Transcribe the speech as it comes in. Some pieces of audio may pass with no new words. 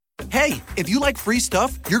Hey, if you like free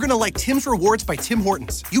stuff, you're going to like Tim's Rewards by Tim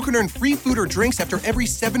Hortons. You can earn free food or drinks after every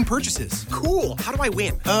 7 purchases. Cool. How do I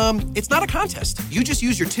win? It's not a contest. You just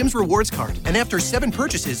use your Tim's Rewards card, and after 7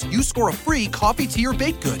 purchases, you score a free coffee, tea, or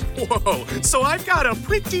baked good. Whoa, so I've got a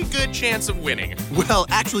pretty good chance of winning. Well,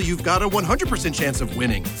 actually, you've got a 100% chance of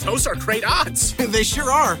winning. Those are great odds. They sure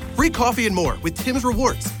are. Free coffee and more with Tim's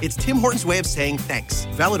Rewards. It's Tim Hortons' way of saying thanks.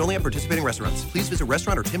 Valid only at participating restaurants. Please visit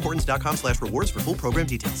restaurant or timhortons.com/rewards for full program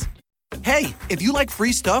details. Hey, if you like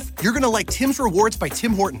free stuff, you're going to like Tim's Rewards by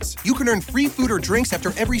Tim Hortons. You can earn free food or drinks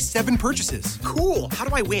after every 7 purchases. Cool. How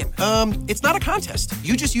do I win? It's not a contest.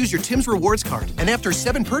 You just use your Tim's Rewards card, and after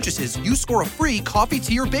 7 purchases, you score a free coffee,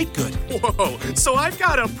 tea, or baked good. Whoa, so I've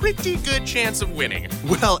got a pretty good chance of winning.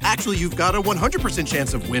 Well, actually, you've got a 100%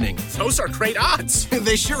 chance of winning. Those are great odds.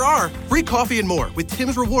 They sure are. Free coffee and more with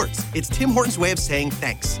Tim's Rewards. It's Tim Hortons' way of saying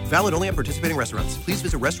thanks. Valid only at participating restaurants. Please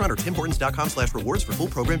visit restaurant or timhortons.com/rewards for full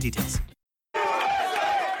program details.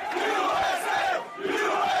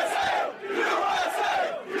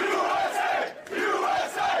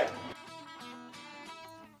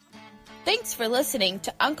 Thanks for listening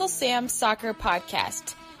to Uncle Sam's Soccer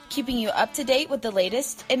Podcast, keeping you up to date with the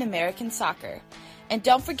latest in American soccer. And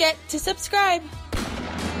don't forget to subscribe.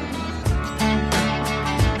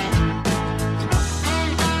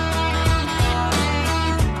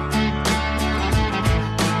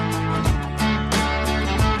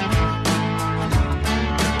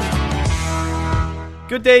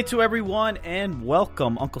 Good day to everyone, and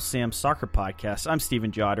welcome Uncle Sam's Soccer Podcast. I'm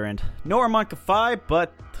Steven Jotter, and no Armanca 5,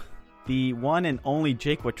 but the one and only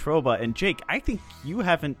Jake Watroba. And Jake, I think you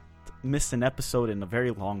haven't missed an episode in a very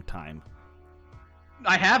long time.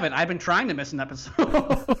 I haven't. I've been trying to miss an episode.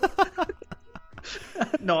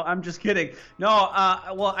 No, I'm just kidding. No,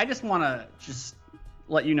 well, I just want to just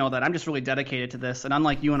let you know that I'm just really dedicated to this. And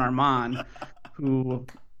unlike you and Armand, who,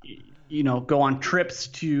 you know, go on trips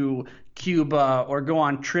to Cuba or go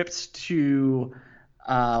on trips to,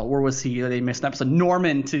 where was he? They missed an episode.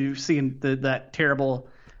 Norman, to see that terrible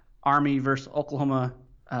Army versus Oklahoma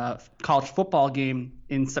college football game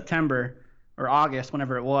in September or August,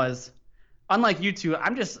 whenever it was. Unlike you two,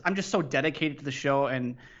 I'm just so dedicated to the show,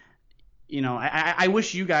 and you know, I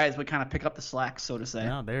wish you guys would kind of pick up the slack, so to say.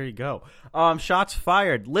 Yeah, there you go. Shots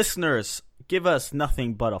fired. Listeners, give us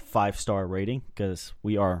nothing but a 5-star rating, because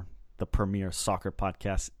we are the premier soccer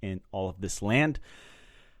podcast in all of this land.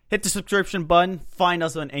 Hit the subscription button. Find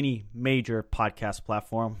us on any major podcast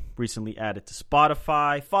platform. Recently added to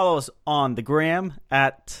Spotify. Follow us on the gram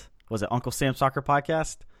at, was it Uncle Sam Soccer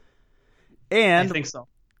Podcast? And I think so.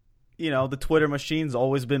 You know, the Twitter machine's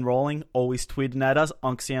always been rolling, always tweeting at us,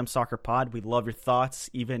 Unc Sam Soccer Pod. We love your thoughts,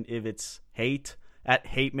 even if it's hate, at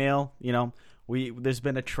hate mail. You know, there's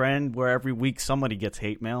been a trend where every week somebody gets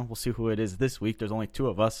hate mail. We'll see who it is this week. There's only 2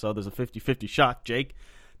 of us, so there's a 50-50 shot, Jake,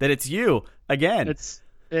 that it's you again.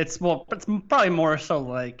 It's probably more so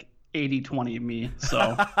like 80-20 me.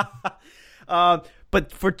 So,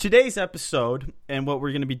 but for today's episode, and what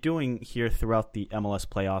we're going to be doing here throughout the MLS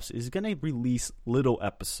playoffs, is going to release little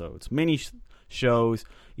episodes, mini shows,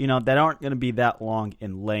 you know, that aren't going to be that long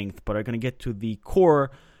in length, but are going to get to the core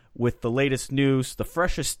with the latest news, the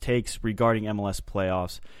freshest takes regarding MLS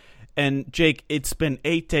playoffs. And Jake, it's been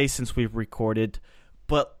 8 days since we've recorded,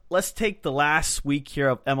 but let's take the last week here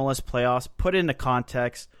of MLS playoffs, put it into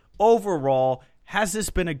context. Overall, has this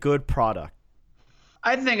been a good product?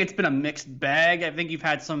 I think it's been a mixed bag. I think you've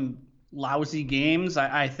had some lousy games.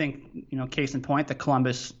 I think, you know, case in point, the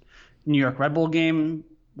Columbus-New York Red Bull game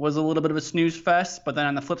was a little bit of a snooze fest. But then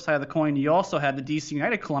on the flip side of the coin, you also had the DC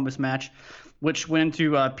United-Columbus match, which went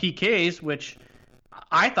into PKs, which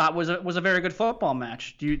I thought was a very good football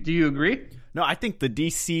match. Do you agree? No, I think the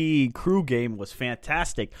DC Crew game was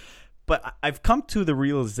fantastic. But I've come to the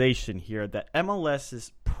realization here that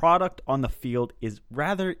MLS's product on the field is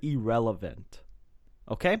rather irrelevant.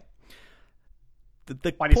 Okay?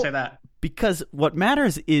 Why do you say that? Because what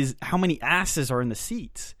matters is how many asses are in the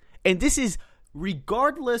seats. And this is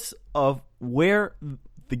regardless of where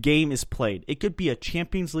the game is played. It could be a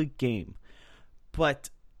Champions League game. But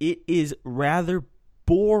it is rather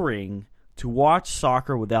boring to watch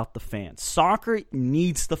soccer without the fans. Soccer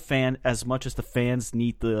needs the fan as much as the fans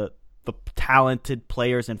need the talented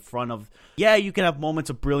players in front of. Yeah, you can have moments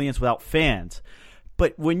of brilliance without fans.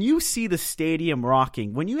 But when you see the stadium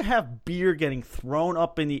rocking, when you have beer getting thrown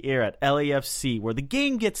up in the air at LAFC, where the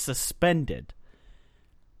game gets suspended,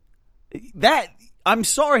 that, I'm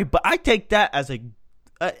sorry, but I take that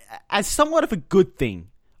as somewhat of a good thing.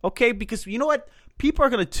 Okay? Because you know what? people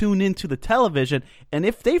are going to tune into the television, and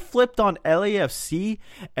if they flipped on LAFC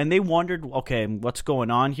and they wondered, okay, what's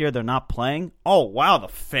going on here? They're not playing. Oh, wow, the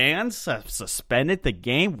fans have suspended the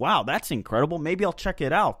game. Wow, that's incredible. Maybe I'll check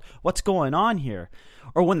it out. What's going on here?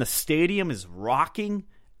 Or when the stadium is rocking,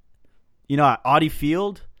 at Audi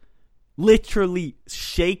Field, literally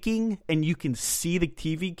shaking, and you can see the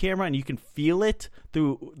TV camera and you can feel it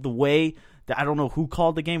through the way that, I don't know who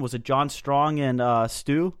called the game. Was it John Strong and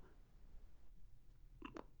Stu?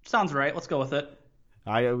 Sounds right. Let's go with it.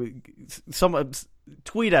 Someone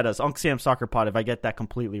tweet at us, Uncle Sam Soccer Pod, if I get that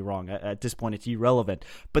completely wrong. At this point, it's irrelevant.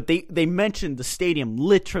 But they mentioned the stadium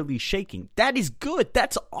literally shaking. That is good.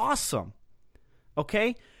 That's awesome.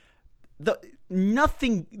 Okay?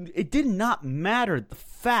 It did not matter the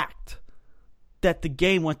fact that the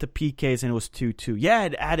game went to PKs and it was 2-2. Yeah,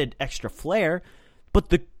 it added extra flair, but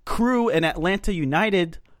the Crew and Atlanta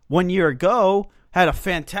United 1 year ago had a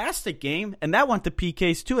fantastic game, and that went to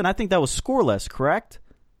PKs too, and I think that was scoreless, correct?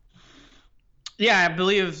 Yeah, I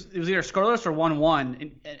believe it was either scoreless or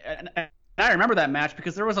 1-1. And I remember that match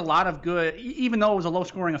because there was a lot of good, even though it was a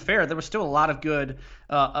low-scoring affair, there was still a lot of good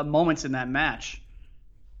moments in that match.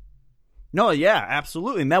 No, yeah,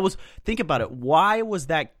 absolutely. And that was, think about it, why was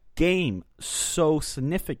that game so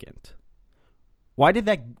significant? Why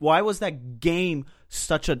was that game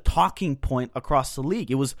such a talking point across the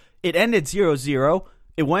league? It ended 0-0.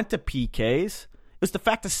 It went to PKs. It was the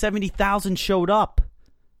fact that 70,000 showed up.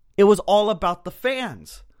 It was all about the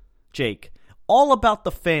fans, Jake. All about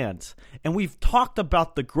the fans. And we've talked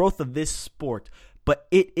about the growth of this sport, but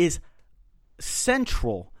it is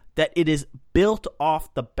central that it is built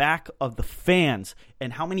off the back of the fans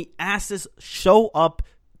and how many asses show up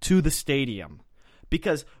to the stadium.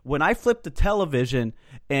 Because when I flipped the television,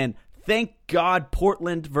 and thank God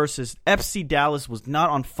Portland versus FC Dallas was not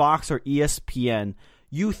on Fox or ESPN,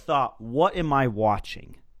 you thought, what am I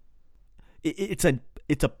watching? It's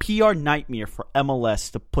a PR nightmare for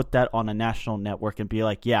MLS to put that on a national network and be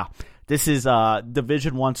like, yeah, this is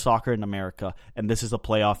Division I soccer in America, and this is a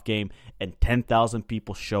playoff game, and 10,000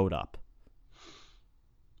 people showed up.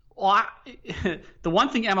 Well, the one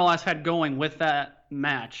thing MLS had going with that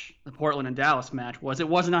match, the Portland and Dallas match, was it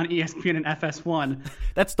wasn't on ESPN and FS1.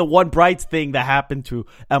 That's the one bright thing that happened to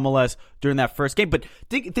MLS during that first game. But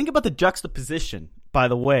think about the juxtaposition, by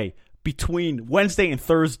the way, between Wednesday and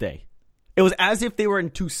Thursday. It was as if they were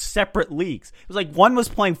in two separate leagues. It was like one was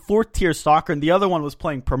playing fourth-tier soccer and the other one was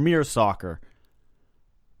playing Premier Soccer.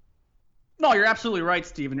 No, you're absolutely right,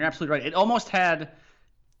 Steven. You're absolutely right. It almost had...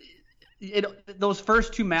 those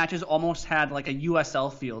first two matches almost had like a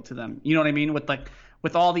USL feel to them. You know what I mean?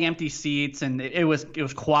 With all the empty seats, and it was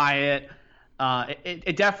quiet.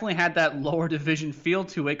 It definitely had that lower division feel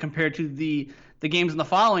to it compared to the games in the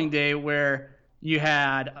following day where you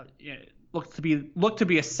had looked to be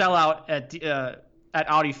a sellout at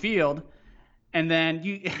Audi Field, and then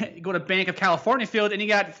you go to Bank of California Field and you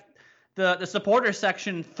got the supporter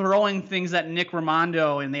section throwing things at Nick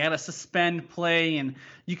Raimondo, and they had to suspend play, and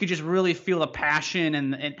you could just really feel the passion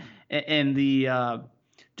and the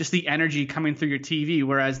just the energy coming through your TV.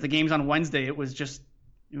 Whereas the games on Wednesday, it was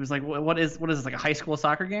like, what is this, like a high school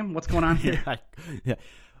soccer game? What's going on here?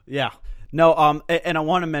 Yeah. No. And I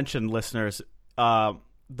want to mention, listeners,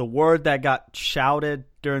 the word that got shouted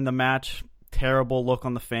during the match: terrible look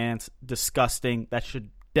on the fans, disgusting. That should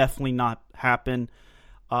definitely not happen.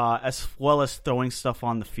 As well as throwing stuff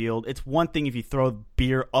on the field. It's one thing if you throw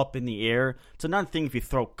beer up in the air. It's another thing if you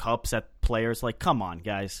throw cups at players. Like, come on,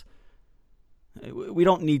 guys. We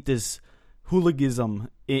don't need this hooliganism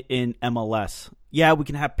in MLS. Yeah, we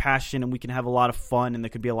can have passion and we can have a lot of fun and there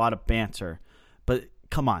could be a lot of banter. But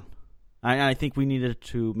come on. I think we needed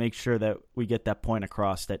to make sure that we get that point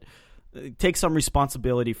across, that take some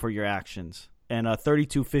responsibility for your actions. And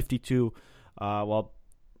 32-52, well,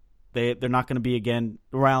 they're not going to be again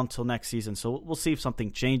around till next season, so we'll see if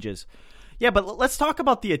something changes. Yeah, but let's talk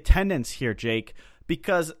about the attendance here, Jake,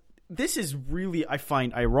 because this is really, I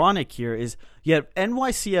find ironic here, is you had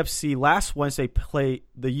NYCFC last Wednesday play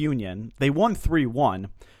the Union. They won 3-1.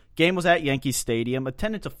 Game was at Yankee Stadium,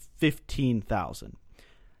 attendance of 15,000.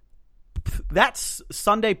 That's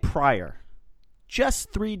Sunday prior,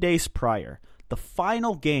 just 3 days prior, the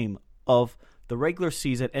final game of the regular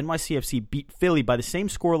season. NYCFC beat Philly by the same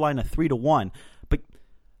scoreline of 3-1. But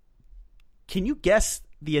can you guess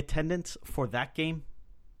the attendance for that game?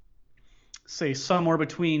 Say somewhere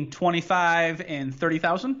between 25 and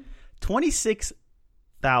 30,000?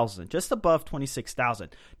 26,000, just above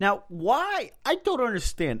 26,000. Now, why? I don't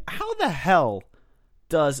understand. How the hell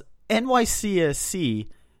does NYCFC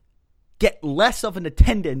get less of an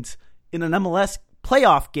attendance in an MLS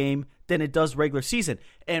playoff game than it does regular season.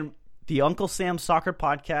 And the Uncle Sam Soccer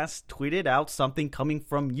Podcast tweeted out something coming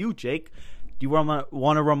from you, Jake. Do you want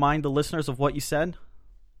to remind the listeners of what you said?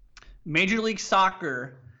 Major League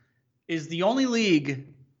Soccer is the only league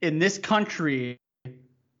in this country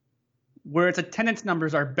where its attendance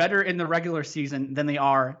numbers are better in the regular season than they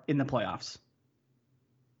are in the playoffs.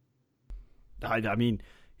 I mean,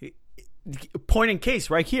 point in case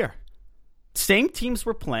right here. Same teams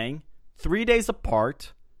were playing 3 days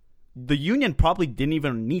apart. The Union probably didn't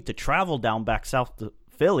even need to travel down back south to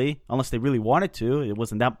Philly unless they really wanted to. It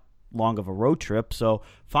wasn't that long of a road trip, so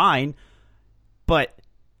fine. But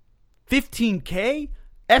 15K?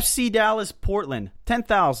 FC Dallas, Portland,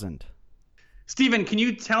 10,000. Steven, can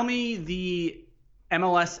you tell me the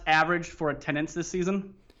MLS average for attendance this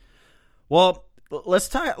season? Well, let's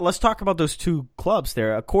talk about those two clubs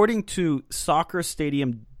there. According to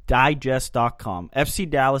SoccerStadiumDigest.com, FC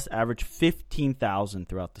Dallas averaged 15,000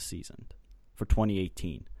 throughout the season for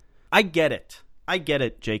 2018. I get it,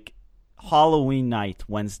 Jake. Halloween night,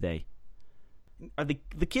 Wednesday.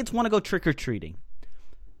 The kids want to go trick-or-treating.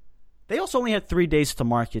 They also only had 3 days to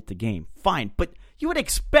market the game. Fine, but you would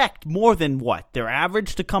expect more than what? Their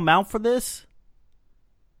average to come out for this?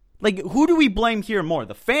 Like, who do we blame here more?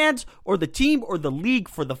 The fans or the team or the league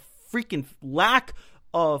for the freaking lack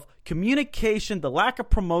of communication, the lack of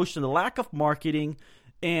promotion, the lack of marketing,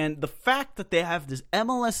 and the fact that they have this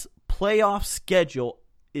MLS playoff schedule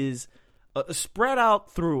is spread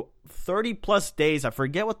out through 30-plus days. I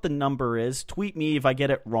forget what the number is. Tweet me if I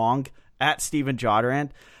get it wrong, at Steven Jodarand.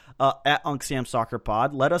 At Unc Sam Soccer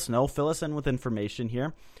Pod. Let us know. Fill us in with information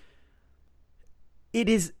here.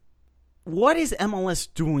 What is MLS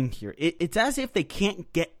doing here? It's as if they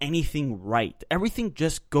can't get anything right. Everything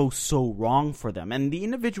just goes so wrong for them. And the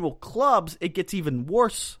individual clubs, it gets even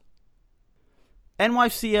worse.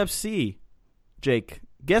 NYCFC, Jake,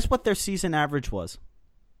 guess what their season average was?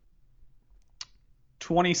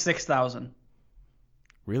 26,000.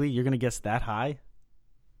 Really? You're going to guess that high?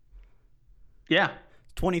 Yeah.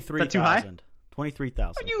 23,000.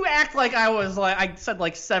 23,000. You act like I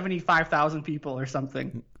said 75,000 people or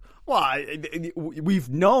something. Well, we've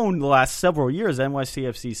known the last several years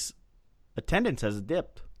NYCFC's attendance has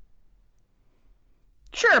dipped.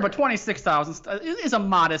 Sure, but 26,000 is a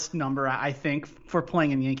modest number, I think, for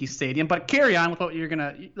playing in Yankee Stadium. But carry on with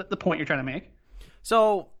what the point you're trying to make.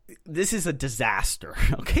 So this is a disaster,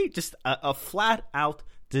 okay? Just a flat-out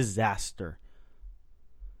disaster.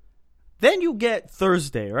 Then you get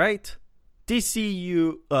Thursday, right? DC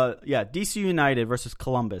United versus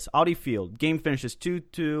Columbus. Audi Field. Game finishes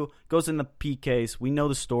 2-2. Goes in the PKs. We know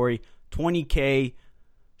the story. 20K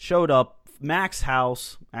showed up. Max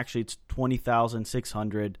house. Actually, it's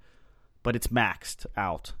 20,600. But it's maxed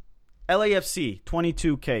out. LAFC,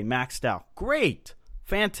 22K. Maxed out. Great.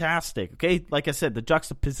 Fantastic. Okay? Like I said, the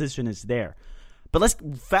juxtaposition is there. But let's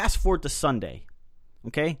fast forward to Sunday.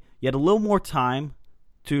 Okay? You had a little more time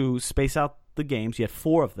to space out the games. You had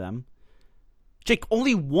 4 of them. Jake,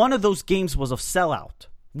 only one of those games was a sellout.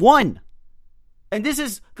 One. And this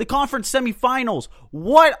is the conference semifinals.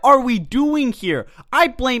 What are we doing here? I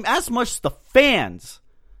blame as much the fans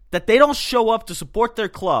that they don't show up to support their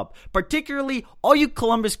club, particularly all you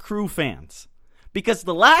Columbus Crew fans. Because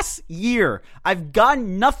the last year, I've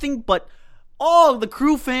gotten nothing but, the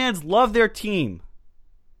Crew fans love their team.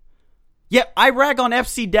 Yet I rag on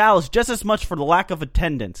FC Dallas just as much for the lack of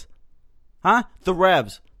attendance. Huh? The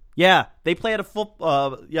Revs. Yeah, they play at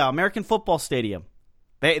a American Football Stadium.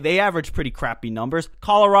 They average pretty crappy numbers.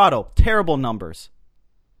 Colorado, terrible numbers.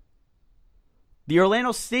 The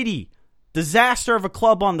Orlando City, disaster of a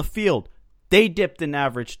club on the field. They dipped in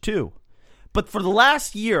average too. But for the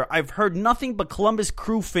last year, I've heard nothing but Columbus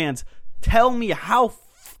Crew fans tell me how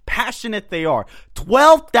passionate they are.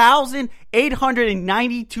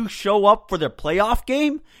 12,892 show up for their playoff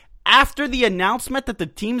game after the announcement that the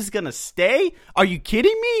team's going to stay? Are you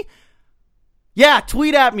kidding me? Yeah,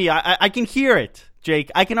 tweet at me. I can hear it,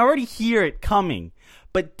 Jake. I can already hear it coming.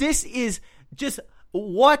 But this is just,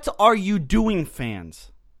 what are you doing,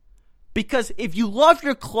 fans? Because if you love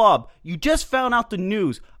your club, you just found out the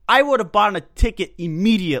news, I would have bought a ticket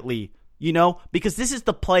immediately. Because this is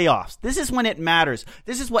the playoffs. This is when it matters.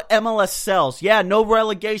 This is what MLS sells. Yeah, no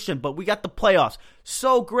relegation, but we got the playoffs.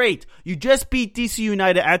 So great. You just beat DC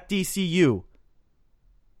United at DCU.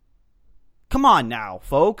 Come on now,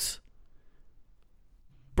 folks.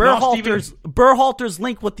 Berhalter's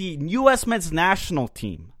linked with the U.S. men's national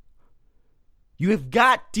team. You have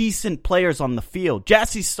got decent players on the field.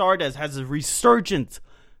 Jassy Sardes has a resurgence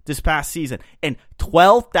this past season, and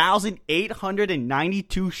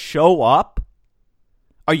 12,892 show up?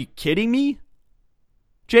 Are you kidding me,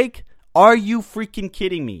 Jake? Are you freaking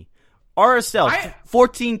kidding me? RSL,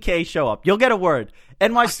 14K show up. You'll get a word.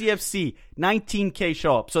 NYCFC, 19K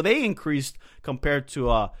show up. So they increased compared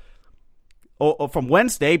to from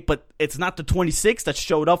Wednesday, but it's not the 26 that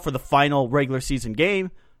showed up for the final regular season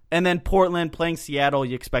game. And then Portland playing Seattle,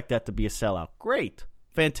 you expect that to be a sellout. Great.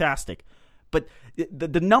 Fantastic. But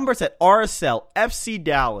the numbers at RSL, FC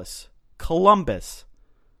Dallas, Columbus,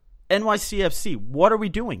 NYCFC, what are we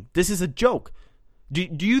doing? This is a joke.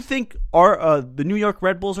 Do you think the New York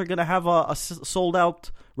Red Bulls are going to have a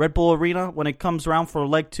sold-out Red Bull Arena when it comes around for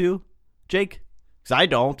leg 2, Jake? Because I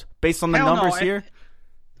don't, based on the numbers here.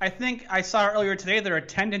 I think I saw earlier today their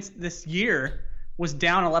attendance this year was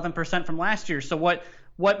down 11% from last year. So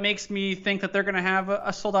what makes me think that they're going to have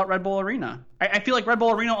a sold-out Red Bull Arena? I feel like Red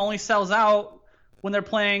Bull Arena only sells out when they're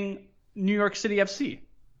playing New York City FC.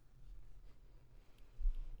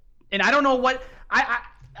 And I don't know what I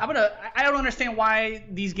don't understand why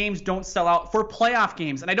these games don't sell out for playoff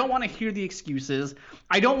games. And I don't want to hear the excuses.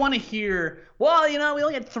 I don't want to hear, well, we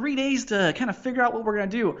only had 3 days to kind of figure out what we're going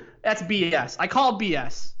to do. That's BS. I call it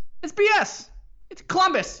BS. It's BS. It's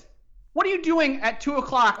Columbus. What are you doing at 2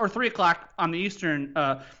 o'clock or 3 o'clock on the Eastern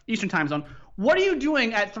time zone? What are you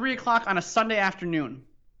doing at 3 o'clock on a Sunday afternoon?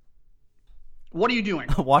 What are you doing?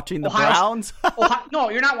 Watching the Browns? No,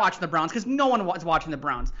 you're not watching the Browns because no one is watching the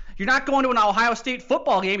Browns. You're not going to an Ohio State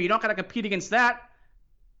football game. You don't got to compete against that.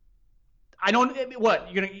 I don't. What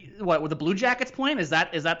with the Blue Jackets playing? Is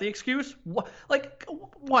that the excuse? What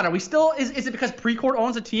are we still? Is it because Precourt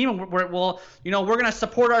owns a team and we're gonna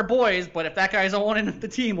support our boys, but if that guy's owning the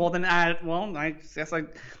team, well then I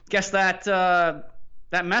guess that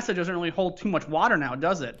message doesn't really hold too much water now,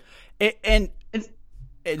 does it? I'm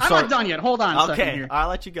not done yet. Hold on a second here. I'll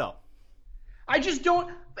let you go. I just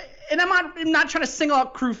don't, and I'm not trying to single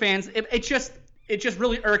out Crew fans. It just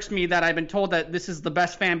really irks me that I've been told that this is the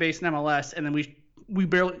best fan base in MLS, and then we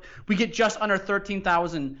get just under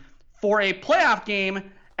 13,000 for a playoff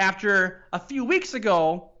game after a few weeks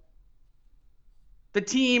ago the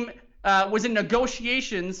team was in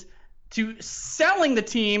negotiations to selling the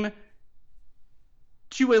team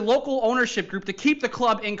to a local ownership group to keep the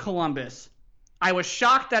club in Columbus. I was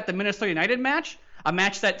shocked at the Minnesota United match, a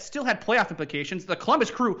match that still had playoff implications. The Columbus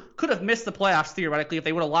Crew could have missed the playoffs theoretically if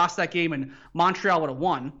they would have lost that game and Montreal would have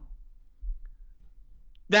won.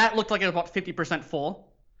 That looked like it was about 50%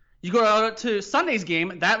 full. You go to Sunday's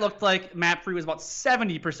game, that looked like Map Free was about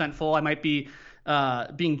 70% full. I might be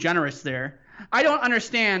being generous there. I don't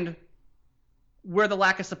understand where the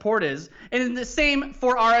lack of support is. And the same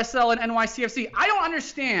for RSL and NYCFC. I don't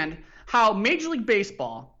understand how Major League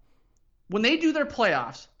Baseball, when they do their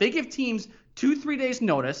playoffs, they give teams 2-3 days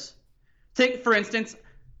notice. Take, for instance,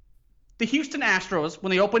 the Houston Astros,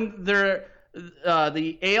 when they opened their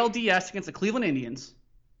the ALDS against the Cleveland Indians,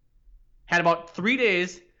 had about 3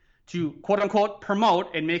 days to quote-unquote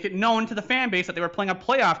promote and make it known to the fan base that they were playing a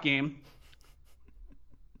playoff game.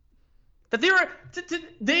 That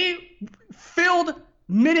they filled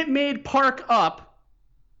Minute Maid Park up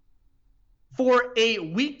for a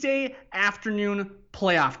weekday afternoon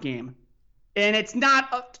playoff game. And it's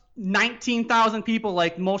not 19,000 people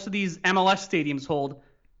like most of these MLS stadiums hold.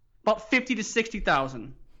 About 50 to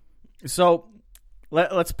 60,000. So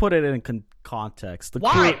let's put it in context.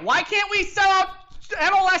 Why? Why can't we sell out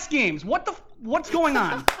MLS games? What's going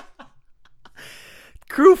on?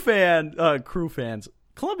 Crew fans.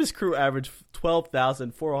 Columbus Crew averaged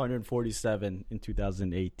 12,447 in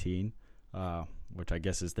 2018, which I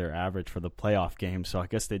guess is their average for the playoff game. So I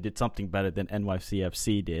guess they did something better than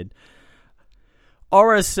NYCFC did.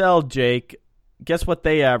 RSL, Jake, guess what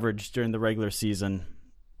they averaged during the regular season?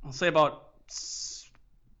 I'll say about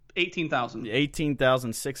 18,000.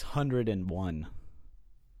 18,601.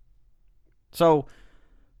 So,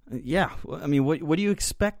 yeah, I mean, what do you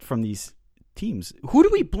expect from these teams? Who do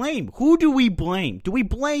we blame? Do we blame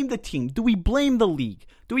the team? Do we blame the league?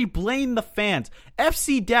 Do we blame the fans?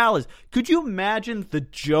 FC Dallas, could you imagine the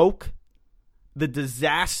joke, the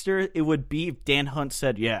disaster it would be if Dan Hunt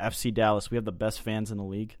said, yeah, FC Dallas, we have the best fans in the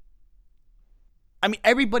league? I mean,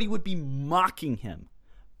 everybody would be mocking him.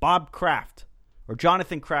 Bob Kraft or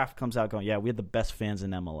Jonathan Kraft comes out going, yeah, we have the best fans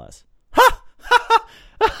in MLS. Ha!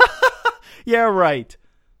 Yeah, right.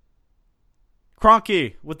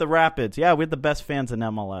 Kroenke with the Rapids. Yeah, we have the best fans in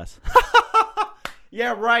MLS.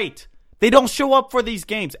 Yeah, right. They don't show up for these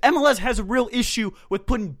games. MLS has a real issue with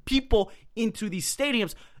putting people into these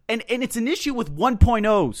stadiums, and it's an issue with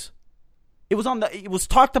 1.0s. It was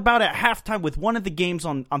talked about at halftime with one of the games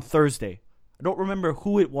on Thursday. I don't remember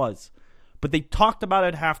who it was, but they talked about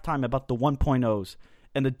it at halftime about the 1.0s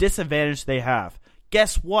and the disadvantage they have.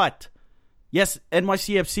 Guess what? Yes,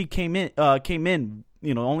 NYCFC came in,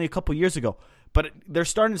 only a couple years ago, but they're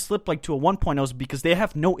starting to slip like to a 1.0 because they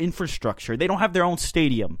have no infrastructure. They don't have their own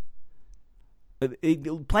stadium.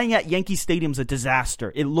 Playing at Yankee Stadium's a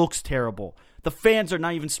disaster. It looks terrible. The fans are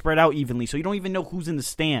not even spread out evenly, so you don't even know who's in the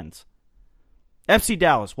stands. FC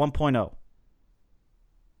Dallas, 1.0.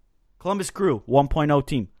 Columbus Crew, 1.0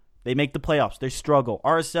 team. They make the playoffs. They struggle.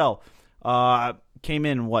 RSL came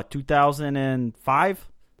in, 2005?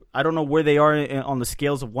 I don't know where they are on the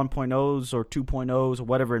scales of 1.0s or 2.0s or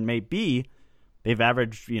whatever it may be. They've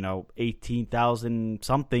averaged, 18,000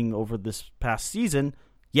 something over this past season.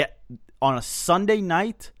 Yet on a Sunday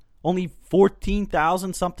night, only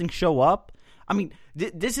 14,000 something show up. I mean,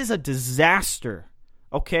 this is a disaster,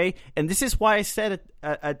 okay? And this is why I said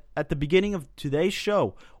at the beginning of today's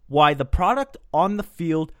show, why the product on the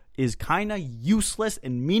field is kind of useless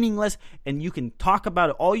and meaningless, and you can talk about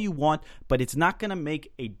it all you want, but it's not going to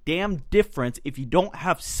make a damn difference if you don't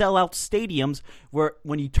have sellout stadiums where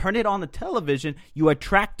when you turn it on the television, you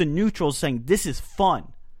attract the neutrals saying, this is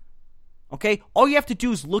fun. Okay? All you have to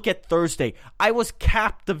do is look at Thursday. I was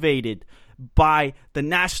captivated by the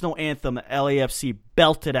national anthem that LAFC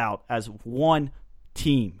belted out as one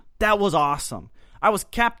team. That was awesome. I was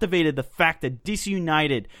captivated the fact that DC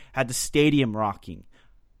United had the stadium rocking.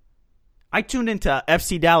 I tuned into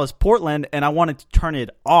FC Dallas Portland and I wanted to turn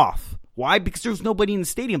it off. Why? Because there was nobody in the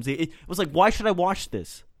stadiums. It was like, why should I watch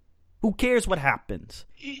this? Who cares what happens?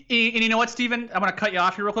 And you know what, Steven? I'm going to cut you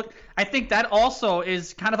off here real quick. I think that also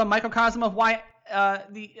is kind of a microcosm of why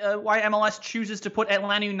why MLS chooses to put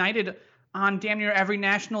Atlanta United on damn near every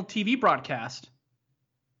national TV broadcast,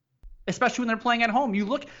 especially when they're playing at home. You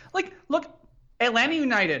look Atlanta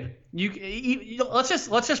United. Let's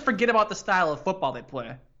just forget about the style of football they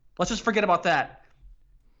play. Let's just forget about that.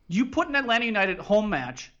 You put an Atlanta United home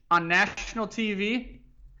match on national TV,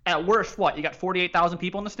 at worst, what? You got 48,000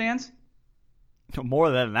 people in the stands?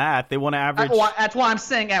 More than that. They want to average... That's why I'm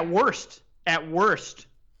saying at worst. At worst.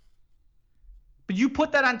 But you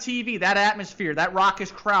put that on TV, that atmosphere, that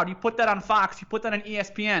raucous crowd. You put that on Fox. You put that on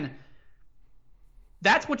ESPN.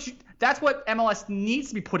 That's what MLS needs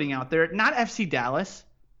to be putting out there. Not FC Dallas.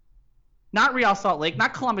 Not Real Salt Lake.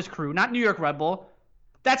 Not Columbus Crew. Not New York Red Bull.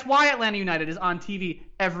 That's why Atlanta United is on TV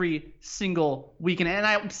every single weekend. And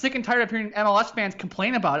I'm sick and tired of hearing MLS fans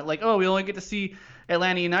complain about it. Like, oh, we only get to see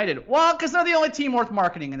Atlanta United. Well, because they're the only team worth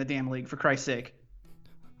marketing in the damn league, for Christ's sake.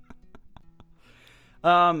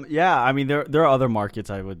 Yeah, I mean, there are other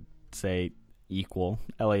markets I would say equal.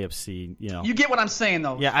 LAFC, You get what I'm saying,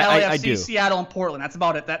 though. Yeah, LAFC, I do. Seattle, and Portland. That's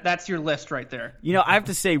about it. That's your list right there. I have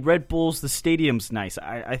to say, Red Bulls, the stadium's nice.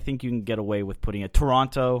 I think you can get away with putting it.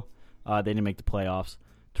 Toronto, they didn't make the playoffs.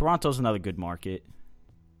 Toronto's another good market.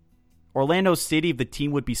 Orlando City, if the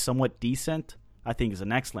team would be somewhat decent, I think is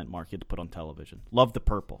an excellent market to put on television. Love the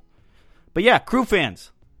purple. But yeah, Crew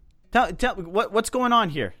fans, tell what's going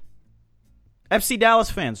on here? FC Dallas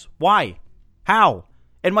fans, why? How?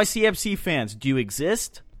 NYCFC fans, do you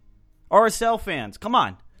exist? RSL fans, come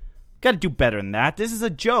on. Got to do better than that. This is a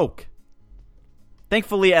joke.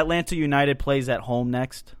 Thankfully, Atlanta United plays at home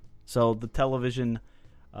next, so the television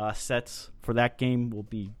sets for that game will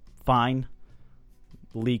be fine.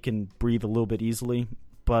 The league can breathe a little bit easily,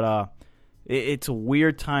 but it's a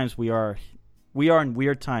weird times. We are in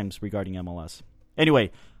weird times regarding MLS.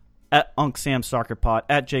 Anyway, at Unc Sam Soccer Pod,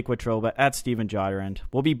 at Jake Watroba, at Steven Jodderend.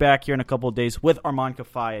 We'll be back here in a couple of days with Armand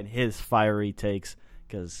Kafai and his fiery takes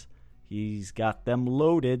because he's got them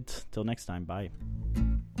loaded. Till next time, bye.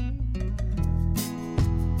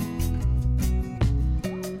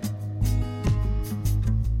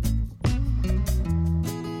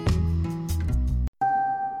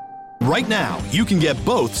 Right now, you can get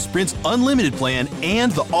both Sprint's unlimited plan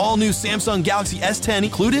and the all-new Samsung Galaxy S10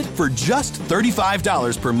 included for just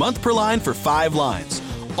 $35 per month per line for 5 lines.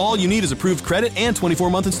 All you need is approved credit and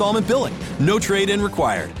 24-month installment billing. No trade-in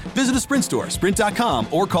required. Visit a Sprint store, sprint.com,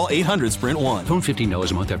 or call 800-SPRINT-1. Phone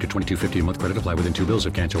 $15 a month after $22.50 a month. Credit apply within 2 bills.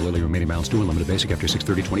 If cancel early, remaining balance due. Unlimited basic after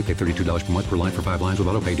 $630.20. Pay $32 per month per line for 5 lines with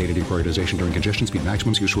auto pay. Data deprioritization during congestion. Speed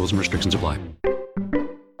maximums. Use rules and restrictions apply.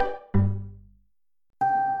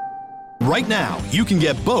 Right now, you can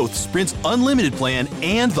get both Sprint's unlimited plan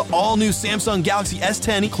and the all-new Samsung Galaxy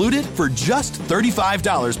S10 included for just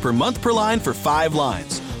 $35 per month per line for 5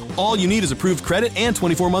 lines. All you need is approved credit and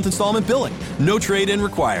 24-month installment billing. No trade-in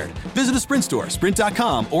required. Visit a Sprint store,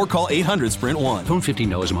 sprint.com, or call 800-SPRINT-1. Phone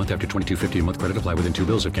 $15 a month after $22.50 a month. Credit apply within 2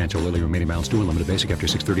 bills. If cancel early, remaining balance due. Unlimited basic after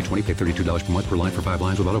 $630.20. Pay $32 per month per line for 5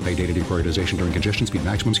 lines with auto pay. Data deprioritization during congestion. Speed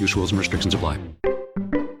maximums. Use rules and restrictions apply.